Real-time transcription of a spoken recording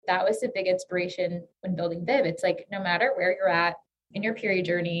that was the big inspiration when building Viv. It's like, no matter where you're at in your period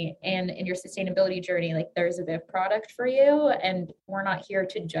journey and in your sustainability journey, like there's a Viv product for you. And we're not here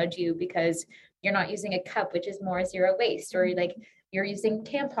to judge you because you're not using a cup, which is more zero waste, or like you're using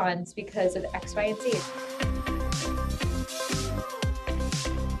tampons because of X, Y, and Z.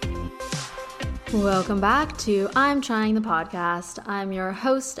 Welcome back to I'm Trying the Podcast. I'm your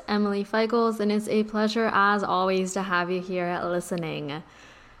host, Emily Feichels, and it's a pleasure as always to have you here listening.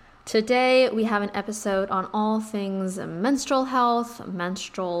 Today we have an episode on all things menstrual health,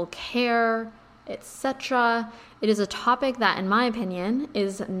 menstrual care, etc. It is a topic that, in my opinion,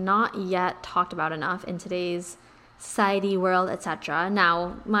 is not yet talked about enough in today's society, world, etc.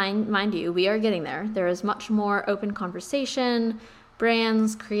 Now, mind you, we are getting there. There is much more open conversation,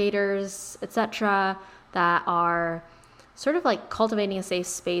 brands, creators, etc. that are sort of like cultivating a safe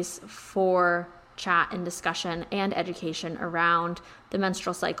space for chat and discussion and education around the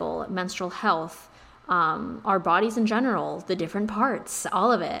menstrual cycle, menstrual health, our bodies in general, the different parts,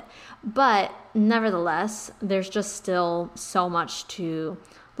 all of it. But nevertheless, there's just still so much to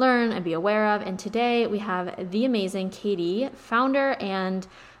learn and be aware of. And today we have the amazing Katie, founder and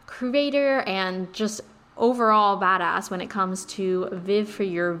creator and just overall badass when it comes to Viv for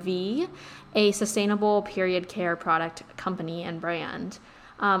Your V, a sustainable period care product company and brand.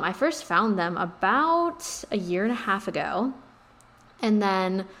 I first found them about a year and a half ago, and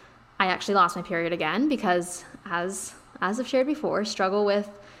then I actually lost my period again because, as I've shared before, struggle with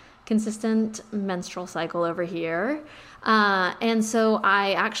consistent menstrual cycle over here. And so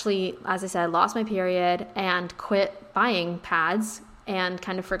I actually, as I said, lost my period and quit buying pads and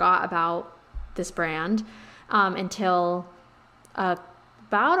kind of forgot about this brand until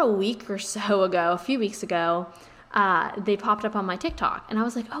about a week or so ago, a few weeks ago, they popped up on my TikTok. And I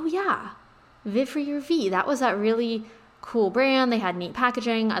was like, oh yeah, Viv for Your V. That was that really cool brand. They had neat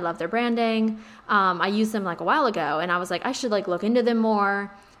packaging. I love their branding. I used them like a while ago and I was like, I should like look into them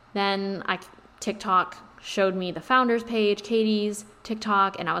more. Then TikTok showed me the founder's page, Katie's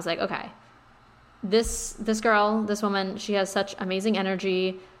TikTok. And I was like, okay, this girl, this woman, she has such amazing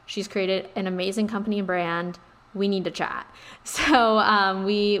energy. She's created an amazing company and brand. We need to chat. So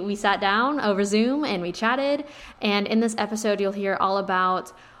we sat down over Zoom and we chatted. And in this episode, you'll hear all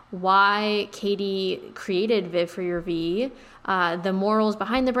about why Katie created Viv for Your V, the morals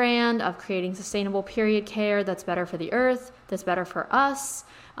behind the brand of creating sustainable period care that's better for the earth, that's better for us.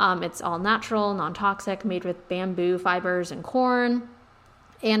 It's all natural, non-toxic, made with bamboo fibers and corn.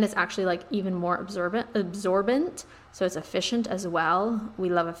 And it's actually like even more absorbent. So it's efficient as well. We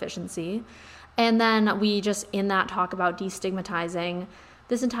love efficiency. And then we just in that talk about destigmatizing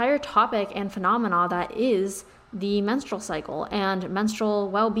this entire topic and phenomena that is the menstrual cycle and menstrual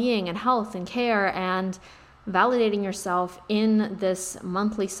well-being and health and care and validating yourself in this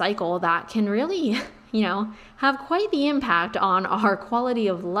monthly cycle that can really, have quite the impact on our quality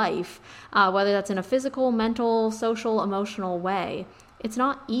of life, whether that's in a physical, mental, social, emotional way. It's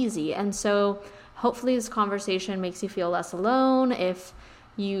not easy. And so hopefully this conversation makes you feel less alone. If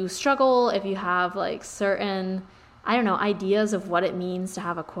you struggle, if you have like certain, ideas of what it means to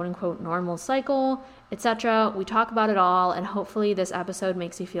have a quote unquote normal cycle, etc. We talk about it all. And hopefully this episode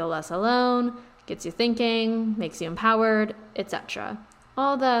makes you feel less alone, gets you thinking, makes you empowered, etc.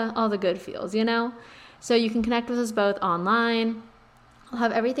 All the good feels, So you can connect with us both online. I'll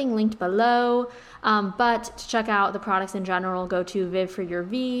have everything linked below, but to check out the products in general, go to Viv for Your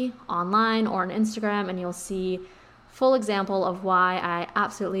V online or on Instagram, and you'll see full example of why I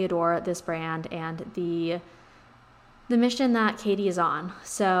absolutely adore this brand and the mission that Katie is on.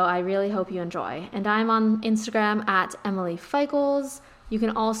 So I really hope you enjoy. And I'm on Instagram at Emily Feichels. You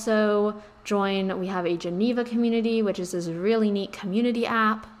can also join, we have a Geneva community, which is this really neat community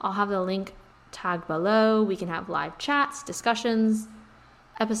app. I'll have the link tagged below. We can have live chats, discussions,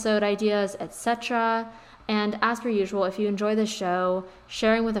 episode ideas, etc. And as per usual, if you enjoy this show,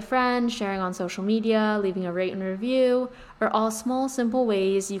 sharing with a friend, sharing on social media, leaving a rate and review are all small, simple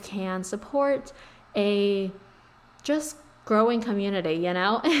ways you can support a just growing community,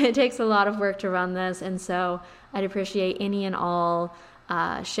 It takes a lot of work to run this, and so I'd appreciate any and all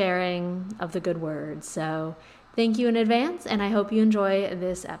sharing of the good word. So thank you in advance, and I hope you enjoy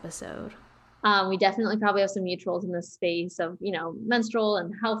this episode. We definitely probably have some mutuals in this space of, menstrual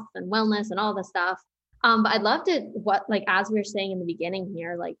and health and wellness and all this stuff. But I'd love to, as we were saying in the beginning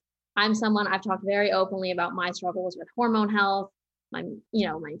here, I'm someone, I've talked very openly about my struggles with hormone health, my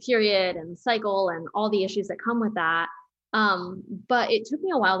period and cycle and all the issues that come with that. But it took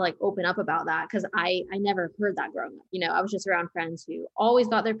me a while to open up about that because I never heard that growing up. I was just around friends who always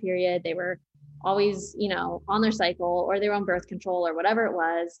got their period. They were always, on their cycle or they were on birth control or whatever it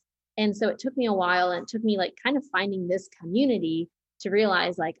was. And so it took me a while, and it took me like kind of finding this community to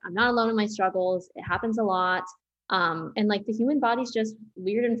realize like I'm not alone in my struggles. It happens a lot. And like the human body's just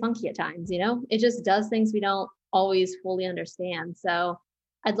weird and funky at times, it just does things we don't always fully understand. So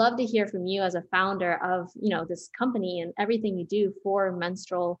I'd love to hear from you as a founder of, this company and everything you do for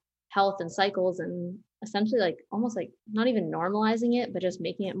menstrual health and cycles, and essentially like almost like not even normalizing it, but just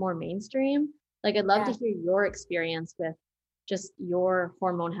making it more mainstream. Like I'd love to Yeah. hear your experience with just your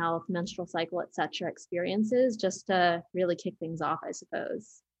hormone health, menstrual cycle, etc. experiences, just to really kick things off, I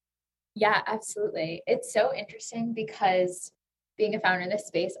suppose. Yeah, absolutely. It's so interesting because being a founder in this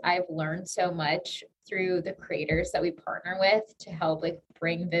space, I've learned so much through the creators that we partner with to help like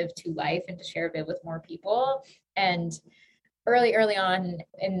bring Viv to life and to share Viv with more people. And early on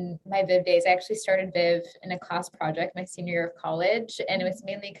in my Viv days, I actually started Viv in a class project my senior year of college. And it was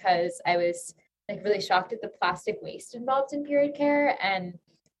mainly because I was like really shocked at the plastic waste involved in period care, and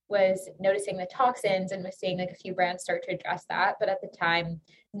was noticing the toxins and was seeing like a few brands start to address that. But at the time,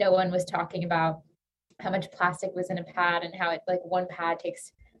 no one was talking about how much plastic was in a pad and how it like one pad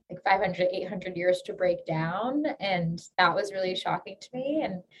takes like 500 800 years to break down, and that was really shocking to me.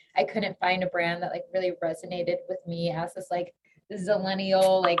 And I couldn't find a brand that like really resonated with me as this like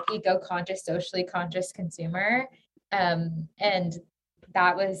zillennial like eco-conscious socially conscious consumer. And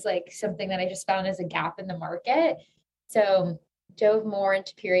that was like something that I just found as a gap in the market. So dove more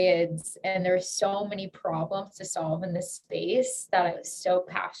into periods, and there were so many problems to solve in this space that I was so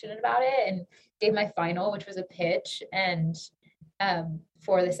passionate about it, and gave my final, which was a pitch, and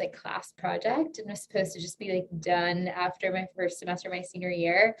for this like class project, and was supposed to just be like done after my first semester my senior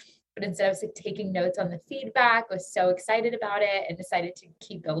year. But instead I was like taking notes on the feedback, was so excited about it, and decided to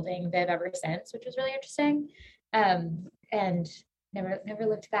keep building Viv ever since, which was really interesting. And never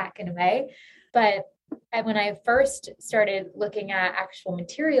looked back in a way. But when I first started looking at actual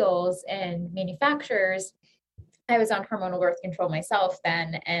materials and manufacturers, I was on hormonal birth control myself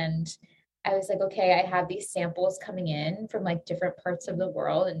then. And I was like, okay, I have these samples coming in from like different parts of the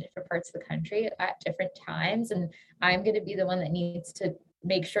world and different parts of the country at different times. And I'm going to be the one that needs to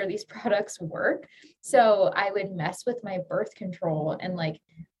make sure these products work. So I would mess with my birth control and like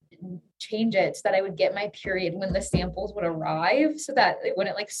change it so that I would get my period when the samples would arrive, so that it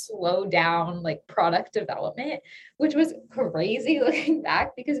wouldn't like slow down like product development, which was crazy looking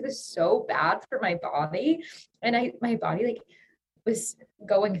back because it was so bad for my body. And my body like was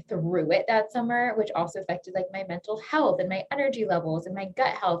going through it that summer, which also affected like my mental health and my energy levels and my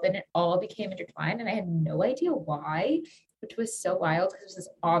gut health. And it all became intertwined. And I had no idea why, which was so wild because it was this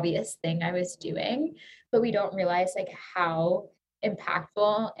obvious thing I was doing. But we don't realize like how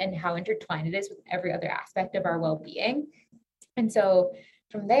impactful and how intertwined it is with every other aspect of our well-being. And so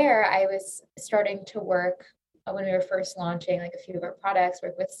from there, I was starting to work when we were first launching like a few of our products,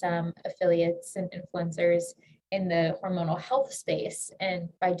 work with some affiliates and influencers in the hormonal health space. And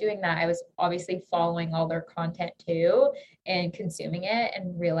by doing that, I was obviously following all their content too and consuming it,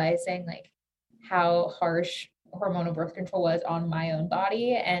 and realizing like how harsh hormonal birth control was on my own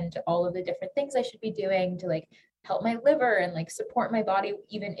body, and all of the different things I should be doing to like help my liver and like support my body,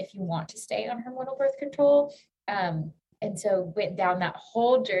 even if you want to stay on hormonal birth control. And so went down that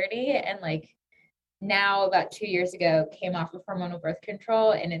whole journey, and like now about 2 years ago came off of hormonal birth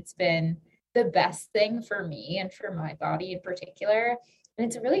control, and it's been the best thing for me and for my body in particular. And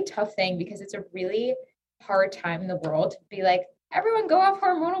it's a really tough thing because it's a really hard time in the world to be like, everyone go off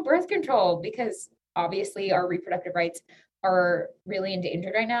hormonal birth control, because obviously our reproductive rights are really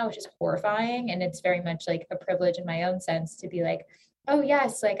endangered right now, which is horrifying. And it's very much like a privilege in my own sense to be like, oh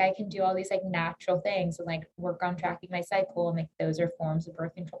yes, like I can do all these like natural things and like work on tracking my cycle, and like those are forms of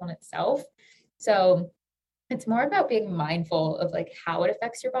birth control in itself. So it's more about being mindful of like how it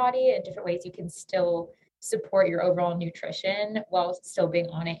affects your body and different ways you can still support your overall nutrition while still being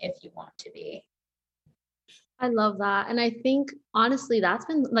on it if you want to be. I love that. And I think honestly, that's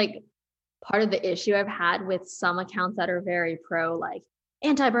been like part of the issue I've had with some accounts that are very pro like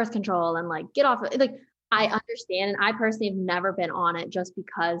anti-birth control and like get off like I understand, and I personally have never been on it just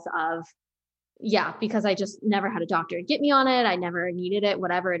because of because I just never had a doctor get me on it. I never needed it,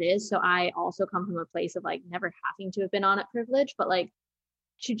 whatever it is. So I also come from a place of like never having to have been on it privilege, but like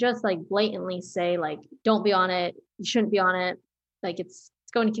to just like blatantly say like don't be on it, you shouldn't be on it, like it's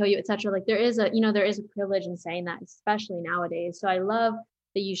going to kill you, etc. Like there is a there is a privilege in saying that, especially nowadays. So I love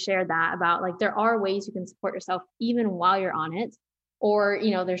that you shared that about like there are ways you can support yourself even while you're on it, or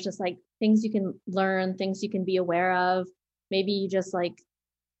there's just like things you can learn, things you can be aware of. Maybe you just like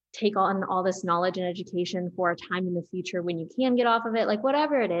take on all this knowledge and education for a time in the future when you can get off of it, like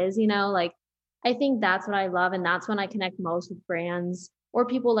whatever it is, like I think that's what I love. And that's when I connect most with brands or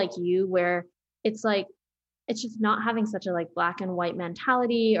people like you, where it's like, it's just not having such a like black and white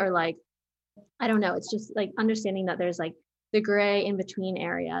mentality, or like, I don't know. It's just like understanding that there's like the gray in between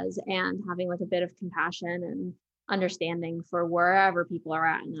areas, and having like a bit of compassion and understanding for wherever people are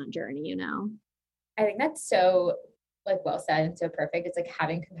at in that journey, you know? I think that's so like well said and so perfect. It's like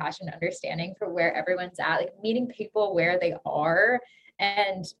having compassion, understanding for where everyone's at, like meeting people where they are.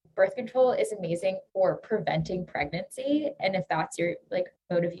 And birth control is amazing for preventing pregnancy. And if that's your like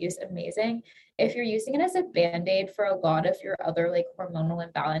mode of use, amazing. If you're using it as a band-aid for a lot of your other like hormonal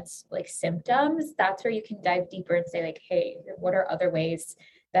imbalance like symptoms, that's where you can dive deeper and say like, hey, what are other ways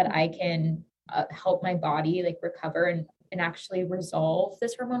that I can help my body like recover and actually resolve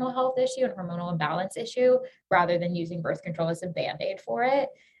this hormonal health issue and hormonal imbalance issue, rather than using birth control as a band-aid for it.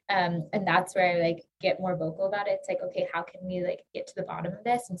 And that's where I like get more vocal about it. It's like, okay, how can we like get to the bottom of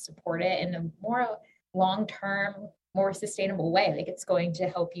this and support it in a more long-term, more sustainable way? Like it's going to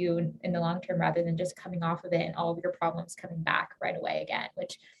help you in the long term, rather than just coming off of it and all of your problems coming back right away again,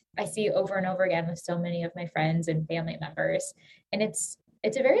 which I see over and over again with so many of my friends and family members. And it's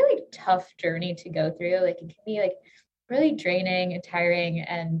a very like tough journey to go through. Like it can be like really draining and tiring,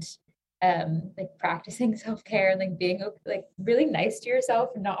 and like practicing self-care and like being like really nice to yourself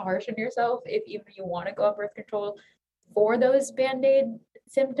and not harsh on yourself. If even you want to go on birth control for those band-aid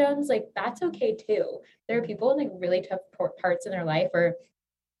symptoms, like that's okay too. There are people in like really tough parts in their life where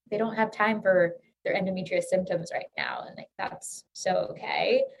they don't have time for their endometrious symptoms right now, and like that's so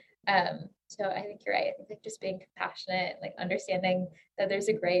okay. So I think you're right. I think like just being compassionate, like understanding that there's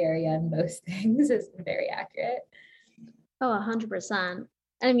a gray area in most things is very accurate. Oh, 100%.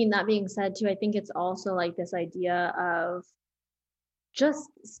 And I mean, that being said too, I think it's also like this idea of just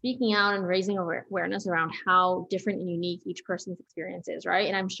speaking out and raising awareness around how different and unique each person's experience is, right?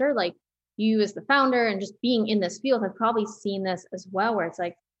 And I'm sure like you as the founder and just being in this field have probably seen this as well, where it's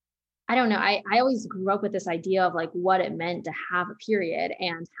like, I don't know, I always grew up with this idea of like what it meant to have a period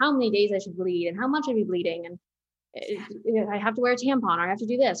and how many days I should bleed and how much I'd be bleeding, and I have to wear a tampon, or I have to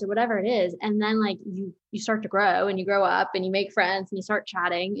do this or whatever it is. And then like you start to grow and you grow up and you make friends and you start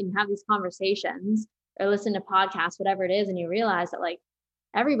chatting and you have these conversations or listen to podcasts, whatever it is, and you realize that like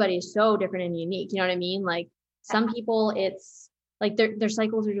everybody is so different and unique. You know what I mean? Like some people, it's like their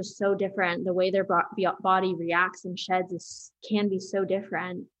cycles are just so different. The way their body reacts and sheds can be so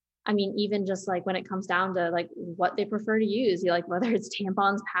different. I mean, even just like when it comes down to like what they prefer to use, you like whether it's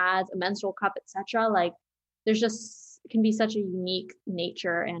tampons, pads, a menstrual cup, etc. Like there's just can be such a unique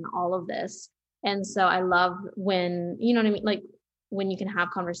nature in all of this. And so I love when, you know what I mean? Like when you can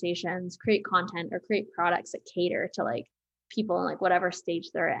have conversations, create content, or create products that cater to like people in like whatever stage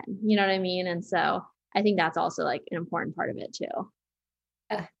they're in, you know what I mean? And so I think that's also like an important part of it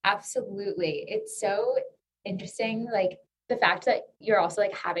too. Absolutely. It's so interesting. Like the fact that you're also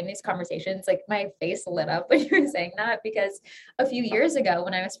like having these conversations, like my face lit up when you were saying that, because a few years ago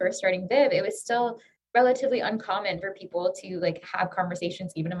when I was first starting Viv, it was still relatively uncommon for people to like have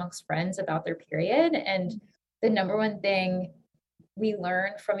conversations even amongst friends about their period. And the number one thing we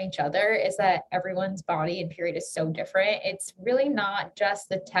learn from each other is that everyone's body and period is so different. It's really not just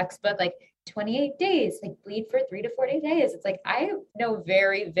the textbook, like 28 days, like bleed for 3 to 40 days. It's like, I know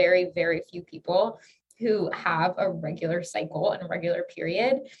very, very, very few people who have a regular cycle and a regular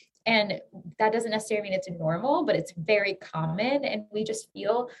period. And that doesn't necessarily mean it's normal, but it's very common. And we just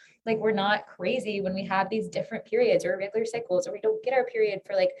feel like we're not crazy when we have these different periods or regular cycles, or we don't get our period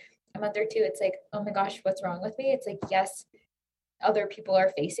for like a month or two. It's like, oh my gosh, what's wrong with me? It's like, yes, other people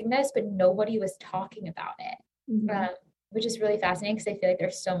are facing this, but nobody was talking about it. Mm-hmm. Which is really fascinating, because I feel like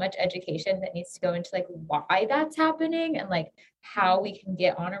there's so much education that needs to go into like why that's happening and like how we can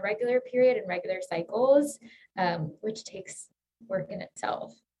get on a regular period and regular cycles, which takes work in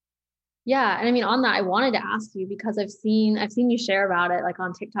itself. Yeah. And I mean, on that, I wanted to ask you, because I've seen you share about it like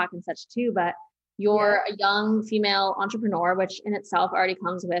on TikTok and such too, but you're a young female entrepreneur, which in itself already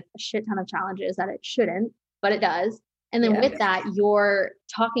comes with a shit ton of challenges that it shouldn't, but it does. And then with that, you're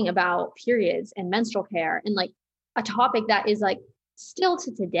talking about periods and menstrual care, and like a topic that is like still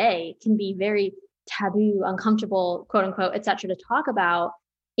to today can be very taboo, uncomfortable, quote unquote, et cetera, to talk about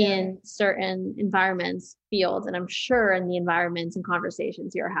in certain environments, fields, and I'm sure in the environments and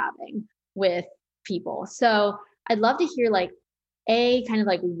conversations you're having with people. So I'd love to hear like, kind of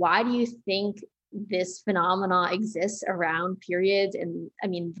like, why do you think this phenomena exists around periods and I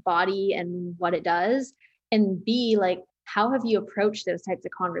mean, the body and what it does? And B, like, how have you approached those types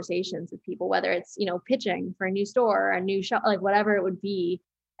of conversations with people, whether it's, you know, pitching for a new store or a new shop, like whatever it would be?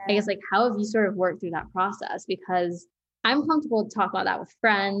 I guess, like, how have you sort of worked through that process? Because I'm comfortable to talk about that with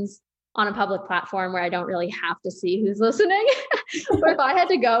friends. on a public platform where I don't really have to see who's listening. But if I had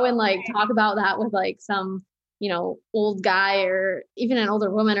to go and like talk about that with like some, old guy or even an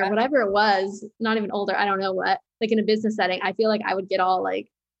older woman or whatever it was, not even older, I don't know what, like in a business setting, I feel like I would get all like,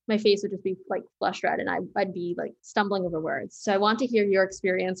 my face would just be like flushed red and I'd be like stumbling over words. So I want to hear your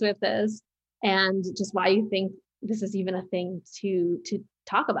experience with this and just why you think this is even a thing to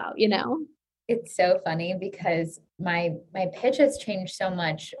talk about, It's so funny because my pitch has changed so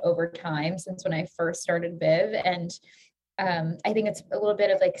much over time since when I first started Viv. And I think it's a little bit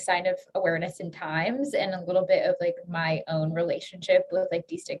of like sign of awareness in times and a little bit of like my own relationship with like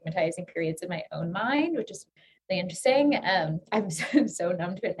destigmatizing periods in my own mind, which is really interesting. I'm so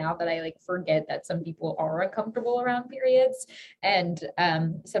numb to it now that I like forget that some people are uncomfortable around periods. And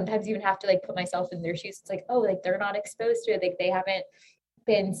sometimes even have to like put myself in their shoes. It's like, oh, like they're not exposed to it. Like they haven't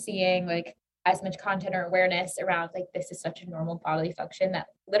been seeing like as much content or awareness around like this is such a normal bodily function that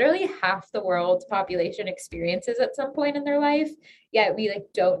literally half the world's population experiences at some point in their life, yet we like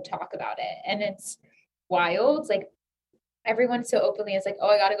don't talk about it. And it's wild. Like everyone so openly is like, oh,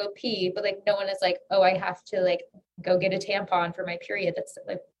 I gotta go pee, but like no one is like, oh, I have to like go get a tampon for my period. That's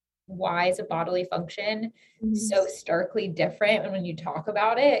like, why is a bodily function so starkly different? And when you talk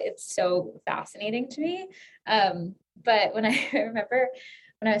about it, it's so fascinating to me. But when I remember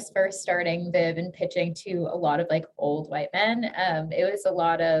when I was first starting Viv and pitching to a lot of like old white men, it was a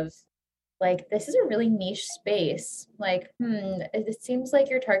lot of like, this is a really niche space. Like, it seems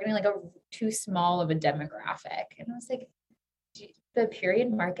like you're targeting like a too small of a demographic. And I was like, the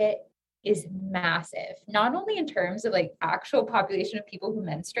period market is massive, not only in terms of like actual population of people who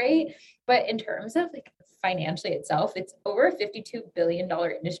menstruate, but in terms of like financially itself. It's over a $52 billion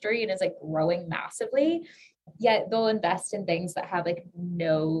industry and is like growing massively. Yet they'll invest in things that have like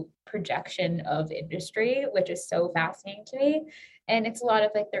no projection of industry, which is so fascinating to me. And it's a lot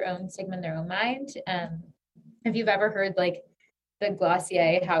of like their own stigma in their own mind. If you've ever heard like the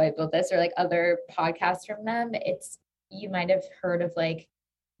Glossier, How I Built This, or like other podcasts from them, you might have heard of like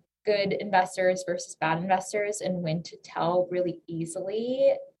good investors versus bad investors and when to tell really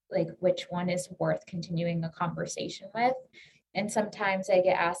easily like which one is worth continuing a conversation with. And sometimes I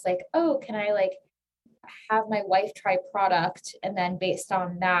get asked like, oh, can I like have my wife try product and then based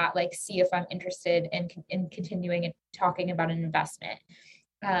on that like see if I'm interested in continuing and talking about an investment.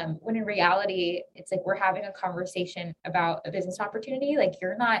 When in reality it's like we're having a conversation about a business opportunity. Like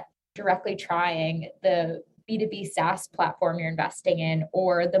you're not directly trying the B2B SaaS platform you're investing in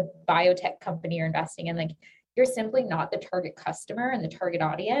or the biotech company you're investing in. Like you're simply not the target customer and the target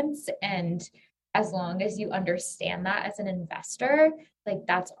audience. And as long as you understand that as an investor, like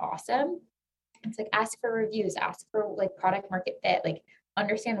that's awesome. It's like ask for reviews, ask for like product market fit, like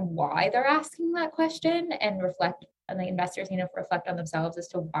understand why they're asking that question and reflect. And the investors, reflect on themselves as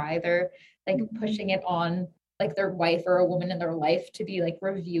to why they're like pushing it on like their wife or a woman in their life to be like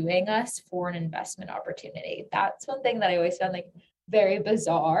reviewing us for an investment opportunity. That's one thing that I always found like very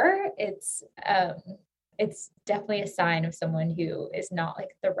bizarre. It's definitely a sign of someone who is not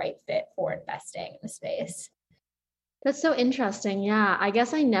like the right fit for investing in the space. That's so interesting. Yeah. I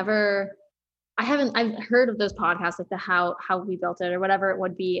guess I've heard of those podcasts, like the how we built it or whatever it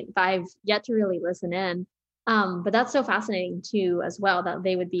would be, but I've yet to really listen in. But that's so fascinating too, as well, that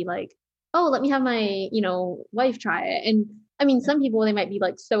they would be like, oh, let me have my, wife try it. And I mean, some people, they might be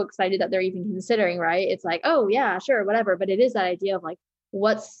like so excited that they're even considering, right? It's like, oh yeah, sure, whatever. But it is that idea of like,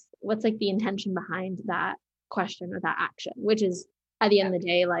 what's like the intention behind that question or that action, which is at the end of the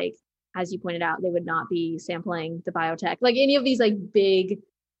day, like, as you pointed out, they would not be sampling the biotech, like any of these like big,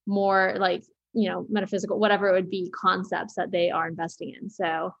 more like, metaphysical, whatever it would be, concepts that they are investing in.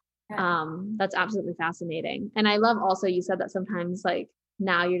 So that's absolutely fascinating. And I love also, you said that sometimes like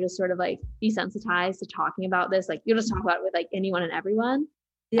now you're just sort of like desensitized to talking about this. Like you'll just talk about it with like anyone and everyone.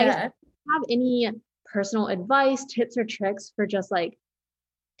 Yeah. Have any personal advice, tips or tricks for just like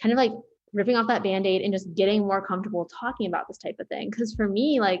kind of like ripping off that band-aid and just getting more comfortable talking about this type of thing? Because for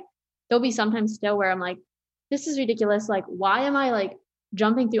me, like there'll be sometimes still where I'm like, this is ridiculous. Like, why am I like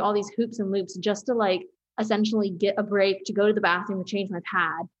jumping through all these hoops and loops just to like essentially get a break to go to the bathroom to change my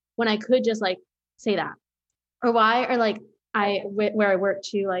pad when I could just like say that? Or why, or like where I work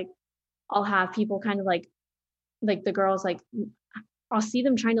too, like I'll have people kind of like the girls, like I'll see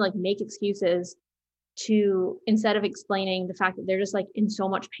them trying to like make excuses to, instead of explaining the fact that they're just like in so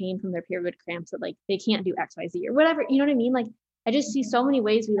much pain from their period cramps that like they can't do XYZ or whatever, you know what I mean? Like I just see so many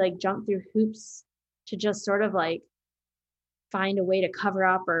ways we like jump through hoops to just sort of like find a way to cover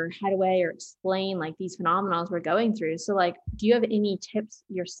up or hide away or explain like these phenomena we're going through. So like, do you have any tips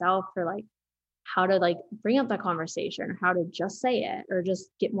yourself for like how to like bring up that conversation, or how to just say it or just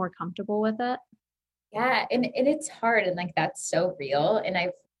get more comfortable with it. Yeah. And it's hard. And like, that's so real. And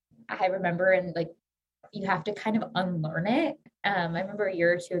I remember, and like, you have to kind of unlearn it. I remember a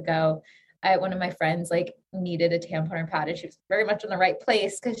year or two ago, one of my friends like needed a tampon or pad, and she was very much in the right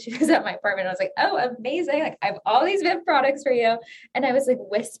place because she was at my apartment. I was like, oh, amazing. Like, I have all these Viv products for you. And I was like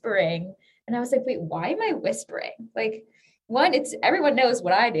whispering, and I was like, wait, why am I whispering? Like, one, it's everyone knows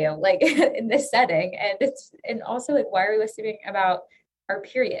what I do, like in this setting. And also like, why are we whispering about our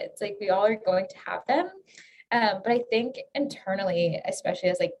periods? Like, we all are going to have them. But I think internally, especially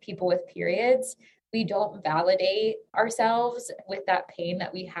as like people with periods, we don't validate ourselves with that pain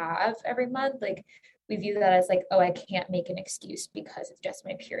that we have every month. Like, we view that as like, oh, I can't make an excuse because it's just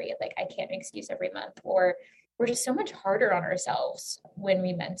my period. Like, I can't make an excuse every month. Or we're just so much harder on ourselves when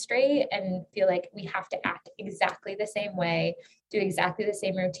we menstruate and feel like we have to act exactly the same way, do exactly the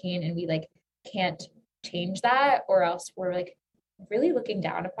same routine, and we like can't change that, or else we're like really looking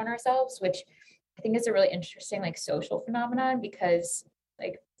down upon ourselves, which I think is a really interesting like social phenomenon, because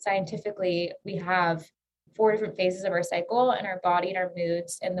like scientifically we have 4 different phases of our cycle, and our body and our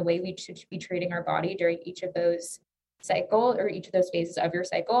moods and the way we should be treating our body during each of those cycle, or each of those phases of your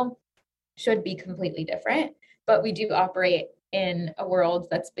cycle, should be completely different. But we do operate in a world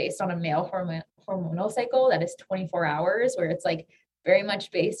that's based on a male hormonal cycle that is 24 hours, where it's like very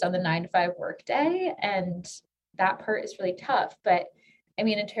much based on the 9 to 5 workday. And that part is really tough. But I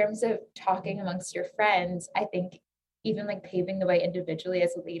mean, in terms of talking amongst your friends, I think even like paving the way individually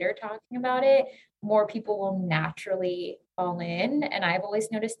as a leader talking about it, more people will naturally fall in. And I've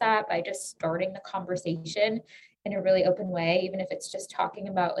always noticed that by just starting the conversation in a really open way, even if it's just talking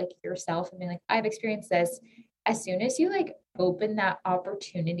about like yourself and being like, I've experienced this. As soon as you like open that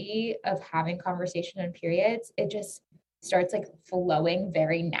opportunity of having conversation on periods, it just starts like flowing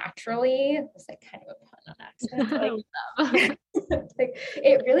very naturally. It's like kind of a pun on accident. Like, like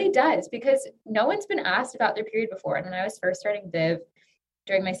it really does, because no one's been asked about their period before. And when I was first starting Viv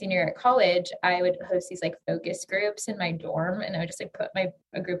during my senior year at college, I would host these like focus groups in my dorm, and I would just like put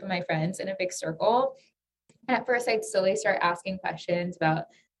a group of my friends in a big circle. And at first I'd slowly start asking questions about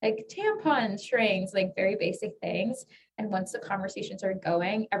like tampons, strings, like very basic things. And once the conversations are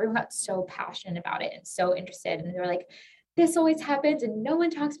going, everyone got so passionate about it and so interested. And they were like, this always happens and no one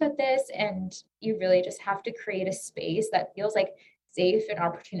talks about this. And you really just have to create a space that feels like safe and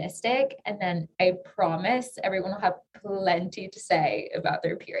opportunistic. And then I promise everyone will have plenty to say about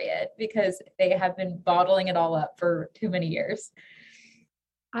their period, because they have been bottling it all up for too many years.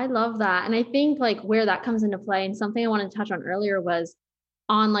 I love that. And I think like where that comes into play, and something I wanted to touch on earlier was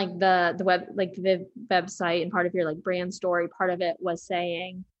on like the web, like the website, and part of your like brand story, part of it was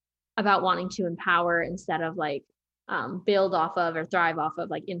saying about wanting to empower instead of like build off of or thrive off of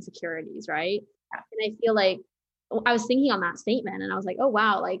like insecurities, right? And I feel like I was thinking on that statement and I was like, oh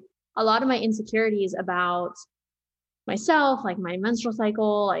wow, like a lot of my insecurities about myself, like my menstrual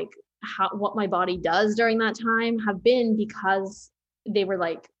cycle, like what my body does during that time, have been because they were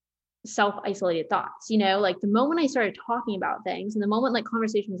like self-isolated thoughts, like the moment I started talking about things and the moment like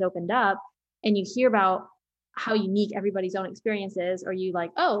conversations opened up and you hear about how unique everybody's own experience is, or you like,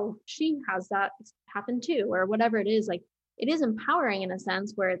 oh, she has that happen too, or whatever it is, like it is empowering in a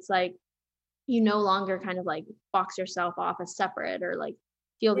sense where it's like you no longer kind of like box yourself off as separate or like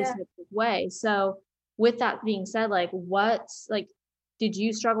feel this way. So with that being said, like what's like, did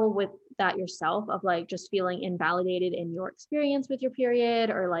you struggle with that yourself, of like just feeling invalidated in your experience with your period,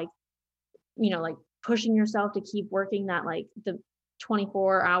 or like like pushing yourself to keep working that like the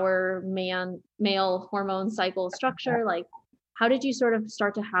 24-hour male hormone cycle structure? Like how did you sort of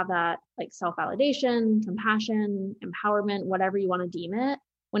start to have that like self-validation, compassion, empowerment, whatever you want to deem it,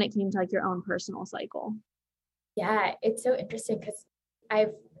 when it came to like your own personal cycle? Yeah, it's so interesting because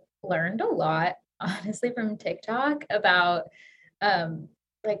I've learned a lot, honestly, from TikTok about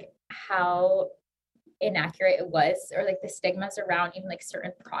like how inaccurate it was, or like the stigmas around even like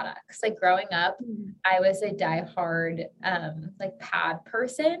certain products. Like growing up, I was a diehard like pad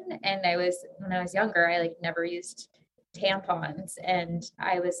person, and when I was younger, I like never used tampons, and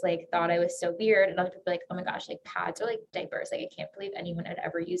I was like thought I was so weird, and other people were like, oh my gosh, like pads are like diapers, like I can't believe anyone had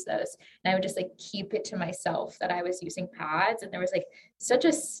ever used those. And I would just like keep it to myself that I was using pads, and there was like such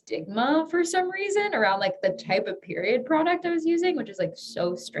a stigma for some reason around like the type of period product I was using, which is like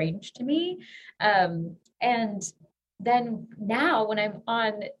so strange to me. And then now when I'm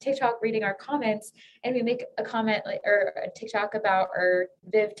on TikTok reading our comments and we make a comment like, or a TikTok about our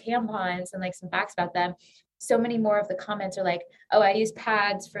Viv tampons and like some facts about them, so many more of the comments are like, oh, I use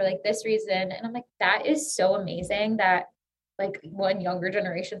pads for like this reason. And I'm like, that is so amazing that like one younger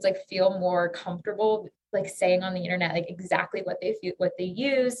generations like feel more comfortable like saying on the internet like exactly what they feel, what they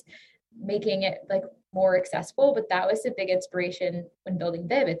use, making it like more accessible. But that was a big inspiration when building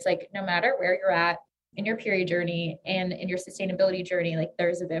Viv. It's like no matter where you're at in your period journey and in your sustainability journey, like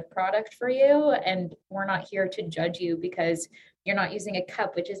there's a Viv product for you. And we're not here to judge you because you're not using a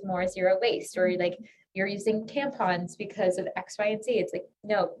cup, which is more zero waste, or like you're using tampons because of X, Y, and Z. It's like,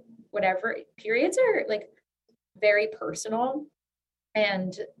 no, whatever. Periods are like very personal,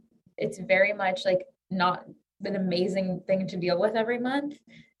 and it's very much like not an amazing thing to deal with every month.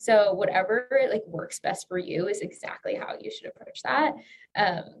 So whatever like works best for you is exactly how you should approach that.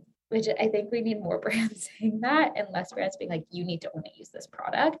 Um, which I think we need more brands saying that, and less brands being like, you need to only use this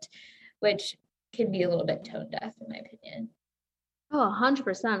product, which can be a little bit tone deaf in my opinion. Oh,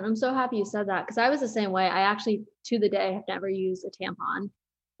 100%. I'm so happy you said that because I was the same way. I actually, to the day, have never used a tampon.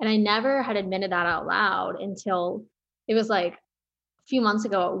 And I never had admitted that out loud until it was like a few months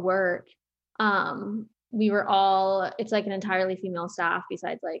ago at work. We were all, it's like an entirely female staff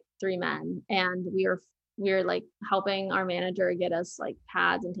besides like 3 men. And we were like helping our manager get us like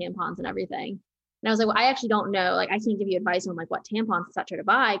pads and tampons and everything. And I was like, well, I actually don't know. Like, I can't give you advice on like what tampons, et cetera, to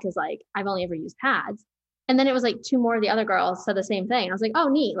buy because like I've only ever used pads. And then it was like 2 more of the other girls said the same thing. I was like, oh,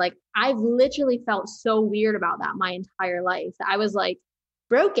 neat. Like, I've literally felt so weird about that my entire life. I was like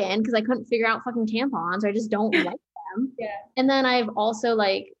broken because I couldn't figure out fucking tampons, or I just don't like them. Yeah. And then I've also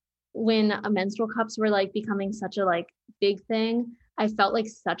like, when menstrual cups were like becoming such a like big thing, I felt like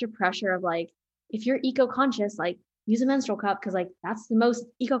such a pressure of like, if you're eco-conscious, like use a menstrual cup because like that's the most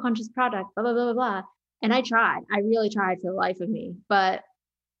eco-conscious product, blah, blah, blah, blah, blah. And I really tried for the life of me, but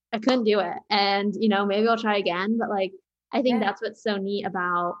I couldn't do it. And, maybe I'll try again. But like, I think Yeah. that's what's so neat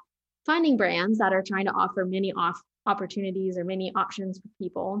about finding brands that are trying to offer many opportunities or many options for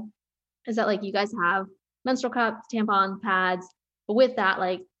people is that like you guys have menstrual cups, tampons, pads, but with that,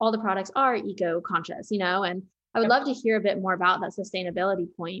 like all the products are eco conscious, and I would love to hear a bit more about that sustainability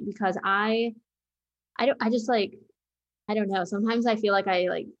point because I just like, I don't know. Sometimes I feel like I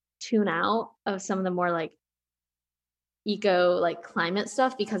like tune out of some of the more like eco like climate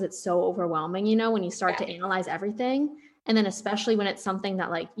stuff because it's so overwhelming, when you start to analyze everything. And then especially when it's something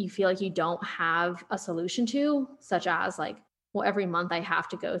that like you feel like you don't have a solution to, such as like, well, every month I have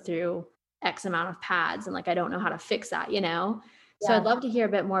to go through X amount of pads and like I don't know how to fix that. So I'd Yeah. love to hear a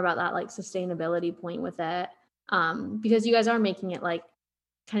bit more about that like sustainability point with it. Because you guys are making it like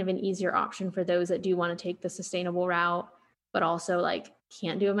kind of an easier option for those that do want to take the sustainable route, but also like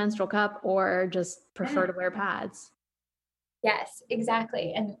can't do a menstrual cup or just prefer to wear pads. Yes,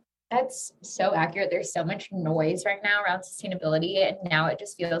 exactly. And that's so accurate. There's so much noise right now around sustainability. And now it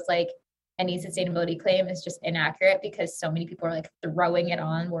just feels like any sustainability claim is just inaccurate because so many people are like throwing it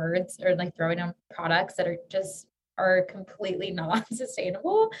on words or like throwing on products that are completely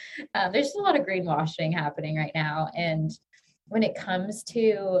non-sustainable. There's just a lot of greenwashing happening right now. And when it comes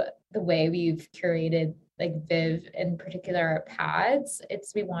to the way we've curated like Viv in particular our pads,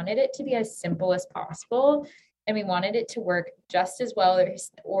 we wanted it to be as simple as possible, and we wanted it to work just as well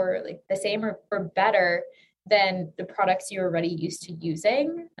or like the same or better than the products you're already used to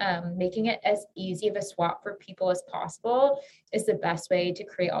using. Making it as easy of a swap for people as possible is the best way to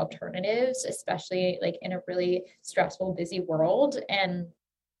create alternatives, especially like in a really stressful, busy world. And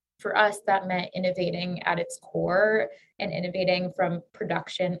for us, that meant innovating at its core and innovating from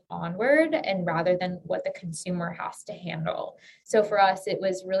production onward and rather than what the consumer has to handle. So for us, it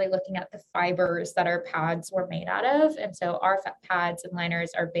was really looking at the fibers that our pads were made out of. And so our pads and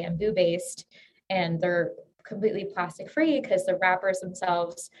liners are bamboo based, and they're completely plastic free because the wrappers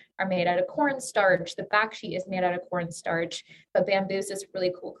themselves are made out of cornstarch. The back sheet is made out of cornstarch, but bamboo is this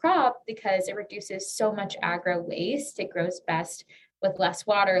really cool crop because it reduces so much agro waste. It grows best with less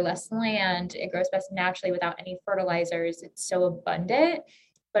water, less land. It grows best naturally without any fertilizers. It's so abundant,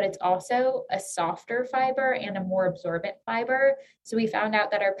 but it's also a softer fiber and a more absorbent fiber. So we found out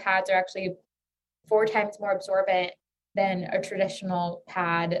that our pads are actually 4 times more absorbent than a traditional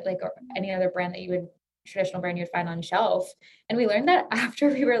pad, like or any other brand that traditional brand you would find on shelf. And we learned that after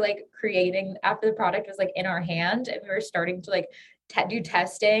we were like after the product was like in our hand and we were starting to like do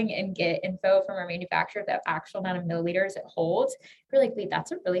testing and get info from our manufacturer, the actual amount of milliliters it holds, we're like, wait,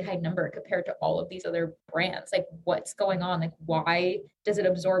 that's a really high number compared to all of these other brands. Like, what's going on? Like, why does it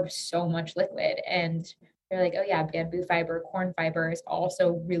absorb so much liquid? And they're like, oh yeah, bamboo fiber, corn fiber is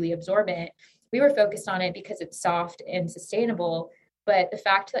also really absorbent. We were focused on it because it's soft and sustainable, but the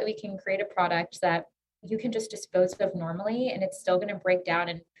fact that we can create a product that you can just dispose of normally and it's still going to break down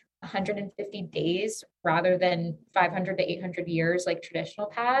in 150 days rather than 500 to 800 years like traditional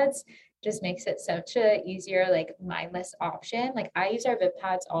pads just makes it such a easier, like mindless option. Like I use our Viv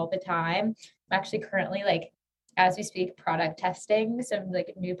pads all the time. I'm actually currently like, as we speak, product testing some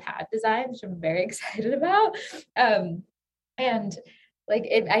like new pad designs, which I'm very excited about. And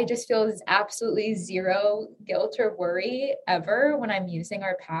like I just feel there's absolutely zero guilt or worry ever when I'm using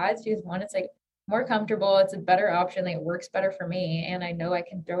our pads, because one, it's like more comfortable, it's a better option, like it works better for me, and I know I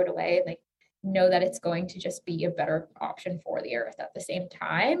can throw it away and like know that it's going to just be a better option for the earth at the same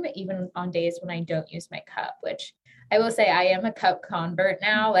time, even on days when I don't use my cup, which I will say I am a cup convert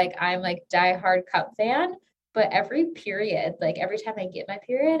now. Like I'm like diehard cup fan, but every period, like every time I get my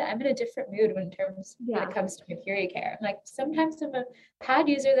period, I'm in a different mood when it comes to my period care. Like sometimes I'm a pad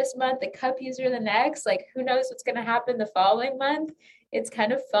user this month, a cup user the next, like who knows what's going to happen the following month. It's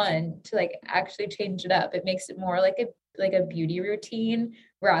kind of fun to like actually change it up. It makes it more like a beauty routine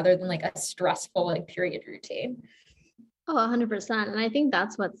rather than like a stressful like period routine. Oh, 100%. And I think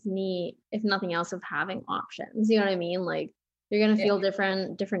that's what's neat, if nothing else, of having options. You know what I mean? Like you're going to feel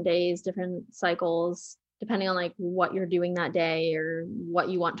different days, different cycles, depending on like what you're doing that day or what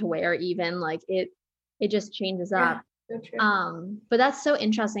you want to wear, even like it just changes up. So true. But that's so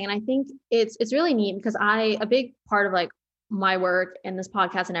interesting. And I think it's really neat because a big part of like my work and this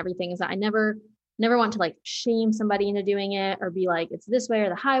podcast and everything is that I never want to like shame somebody into doing it or be like, it's this way or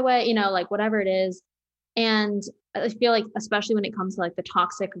the highway, you know, like whatever it is. And I feel like, especially when it comes to like the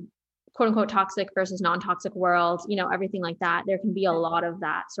toxic, quote unquote, toxic versus non-toxic world, you know, everything like that, there can be a lot of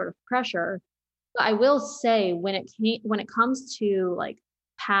that sort of pressure. But I will say when it comes to like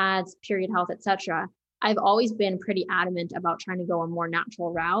pads, period health, etc., I've always been pretty adamant about trying to go a more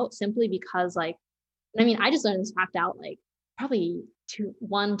natural route, simply because like, I mean, I just learned this fact out like probably 2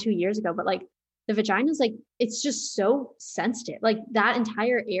 years ago, but like the vagina is like, it's just so sensitive, like that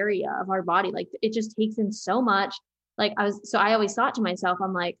entire area of our body, like it just takes in so much. Like I always thought to myself,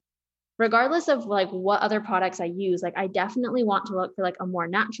 I'm like, regardless of like what other products I use, like I definitely want to look for like a more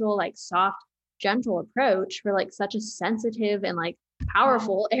natural, like soft, gentle approach for like such a sensitive and like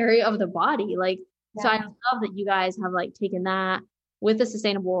powerful area of the body. Like, so I love that you guys have like taken that with a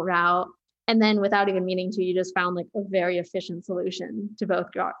sustainable route. And then without even meaning to, you just found like a very efficient solution to both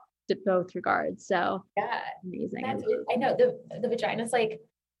regards. So amazing. I know the vagina is like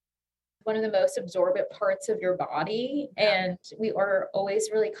one of the most absorbent parts of your body, and we are always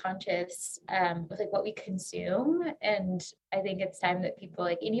really conscious of like what we consume. And I think it's time that people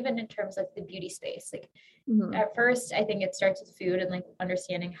like, and even in terms of the beauty space, like at first I think it starts with food and like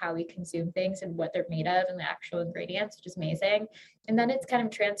understanding how we consume things and what they're made of and the actual ingredients, which is amazing. And then it's kind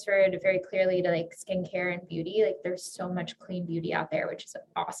of transferred very clearly to like skincare and beauty. Like there's so much clean beauty out there, which is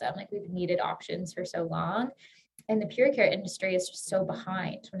awesome. Like we've needed options for so long, and the pure care industry is just so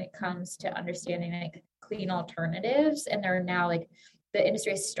behind when it comes to understanding like clean alternatives. And they're now like, the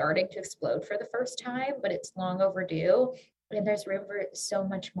industry is starting to explode for the first time, but it's long overdue. And there's room for so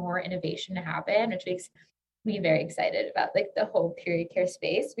much more innovation to happen, which makes me very excited about like the whole period care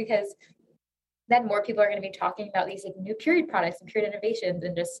space, because then more people are going to be talking about these like new period products and period innovations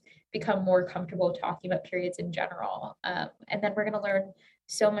and just become more comfortable talking about periods in general. And then we're going to learn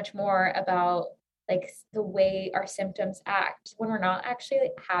so much more about like the way our symptoms act when we're not actually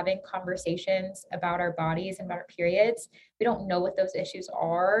like having conversations about our bodies and about our periods. We don't know what those issues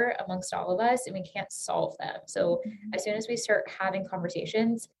are amongst all of us, and we can't solve them. So as soon as we start having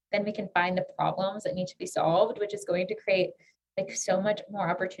conversations, then we can find the problems that need to be solved, which is going to create like so much more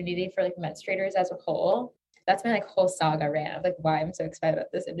opportunity for like menstruators as a whole. That's my like whole saga rant of like why I'm so excited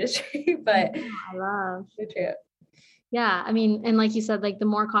about this industry. But I love so true. Yeah, I mean, and like you said, like the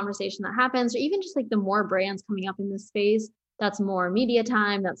more conversation that happens, or even just like the more brands coming up in this space, that's more media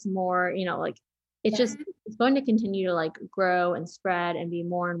time, that's more, you know, like it's just, it's going to continue to like grow and spread and be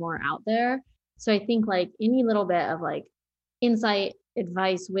more and more out there. So I think like any little bit of like insight,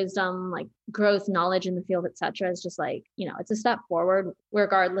 advice, wisdom, like growth, knowledge in the field, etc., is just like, you know, it's a step forward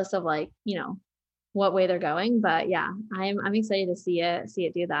regardless of like, you know, what way they're going. But yeah, I'm excited to see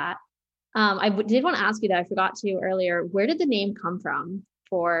it do that. Did want to ask you that I forgot to earlier. Where did the name come from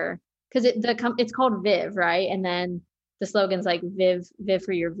for? Because it's called Viv, right? And then the slogan's like Viv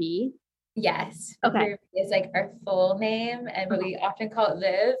for your V. Yes. Okay. It's like our full name, and we often call it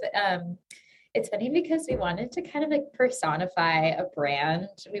Viv. It's funny because we wanted to kind of like personify a brand.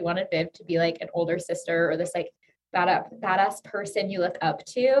 We wanted Viv to be like an older sister or this like badass person you look up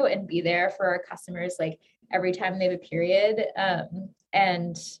to and be there for our customers like every time they have a period.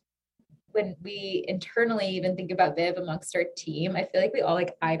 And when we internally even think about Viv amongst our team, I feel like we all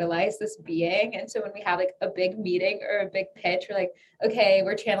like idolize this being. And so when we have like a big meeting or a big pitch, we're like, okay,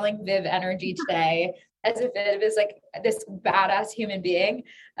 we're channeling Viv energy today. as if Viv is like this badass human being.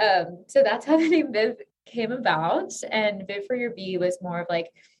 So that's how the name Viv came about. And Viv for Your V was more of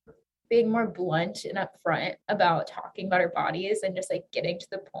like being more blunt and upfront about talking about our bodies and just like getting to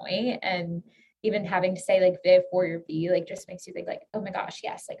the point. And even having to say like Viv for Your V, like just makes you think like, oh my gosh,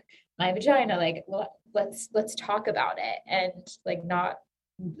 yes, like my vagina, like let's talk about it and like not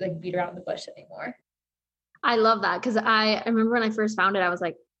like beat around the bush anymore. I love that because I remember when I first found it, I was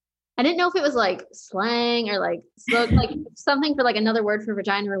like, I didn't know if it was like slang or like like something for like another word for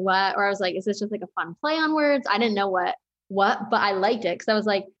vagina or what, or I was like, is this just like a fun play on words? I didn't know what, but I liked it because I was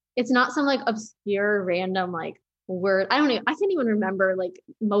like, it's not some like obscure random like word. I can't even remember like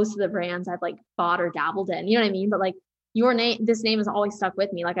most of the brands I've like bought or dabbled in, you know what I mean? But like this name has always stuck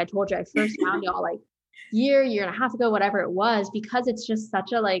with me. Like I told you, I first found y'all like year and a half ago, whatever it was, because it's just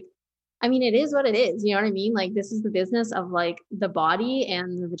such a like, I mean, it is what it is. You know what I mean? Like this is the business of like the body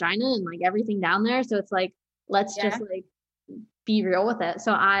and the vagina and like everything down there. So it's like, let's just like be real with it.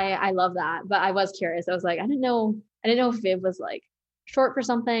 So I love that. But I was curious. I was like, I didn't know if Viv was like short for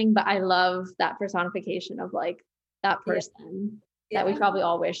something, but I love that personification of like that person that we probably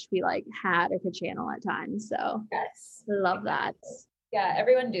all wish we like had or could channel at times. So yes, I love that. Yeah,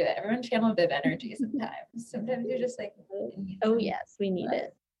 everyone do it. Everyone channel Viv energy sometimes. Sometimes you're just like, oh yes, we need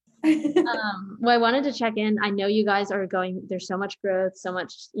it. Well, I wanted to check in. I know you guys are going, there's so much growth, so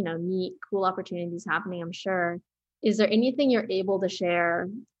much, neat, cool opportunities happening, I'm sure. Is there anything you're able to share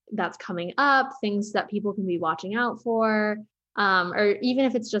that's coming up, things that people can be watching out for? Or even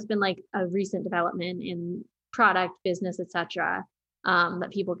if it's just been like a recent development in product, business, etc.,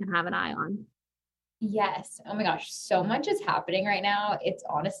 that people can have an eye on? Yes. Oh my gosh. So much is happening right now. It's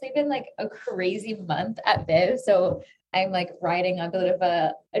honestly been like a crazy month at Viv. So I'm like riding a bit of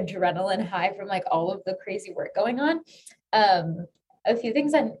a adrenaline high from like all of the crazy work going on. A few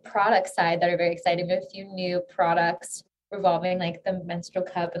things on product side that are very exciting. We have a few new products revolving like the menstrual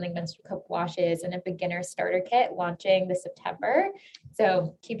cup and like menstrual cup washes and a beginner starter kit launching this September.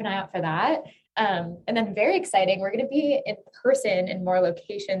 So keep an eye out for that. And then very exciting, we're going to be in person in more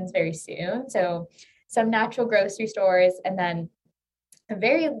locations very soon. So some natural grocery stores and then a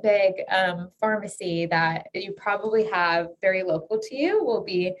very big pharmacy that you probably have very local to you will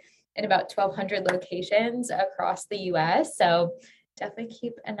be in about 1,200 locations across the US. So definitely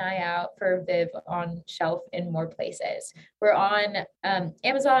keep an eye out for Viv on shelf in more places. We're on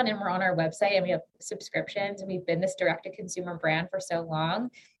Amazon and we're on our website and we have subscriptions and we've been this direct to consumer brand for so long.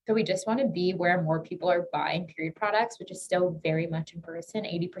 So we just want to be where more people are buying period products, which is still very much in person.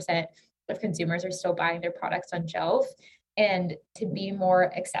 80% of consumers are still buying their products on shelf. And to be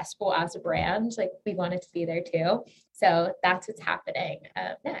more accessible as a brand, like we want it to be there too. So that's what's happening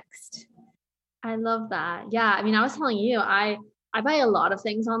next. I love that. Yeah. I mean, I was telling you, I buy a lot of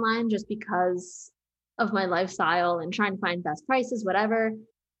things online just because of my lifestyle and trying to find best prices, whatever.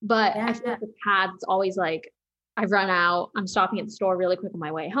 But I feel like with pads, it's always like, I've run out, I'm stopping at the store really quick on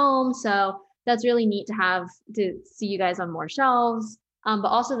my way home. So that's really neat to see you guys on more shelves. But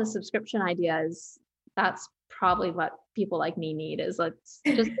also the subscription ideas, that's probably what people like me need is let's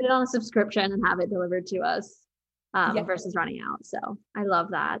just put it on a subscription and have it delivered to us versus running out. So I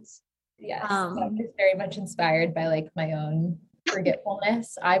love that. Yes, that is very much inspired by like my own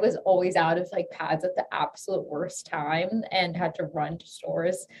forgetfulness. I was always out of like pads at the absolute worst time and had to run to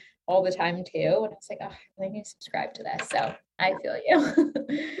stores all the time too. And I was like, oh, I need to subscribe to this. So I feel you.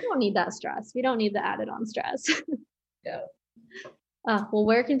 We don't need that stress. We don't need the added on stress. Yeah. Well,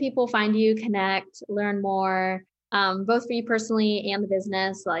 where can people find you, connect, learn more, both for you personally and the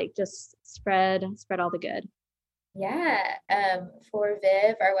business, like just spread all the good? Yeah. For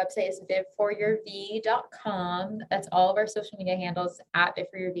Viv, our website is vivforyourv.com. That's all of our social media handles at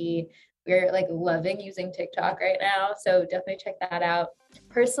vivforyourv. We're like loving using TikTok right now. So definitely check that out.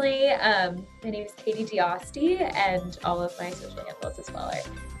 Personally, my name is Katie D'Asti and all of my social handles as well are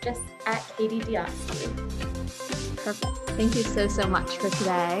just at Katie D'Asti. Perfect. Thank you so much for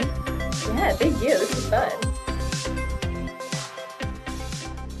today. Yeah, thank you. This was fun.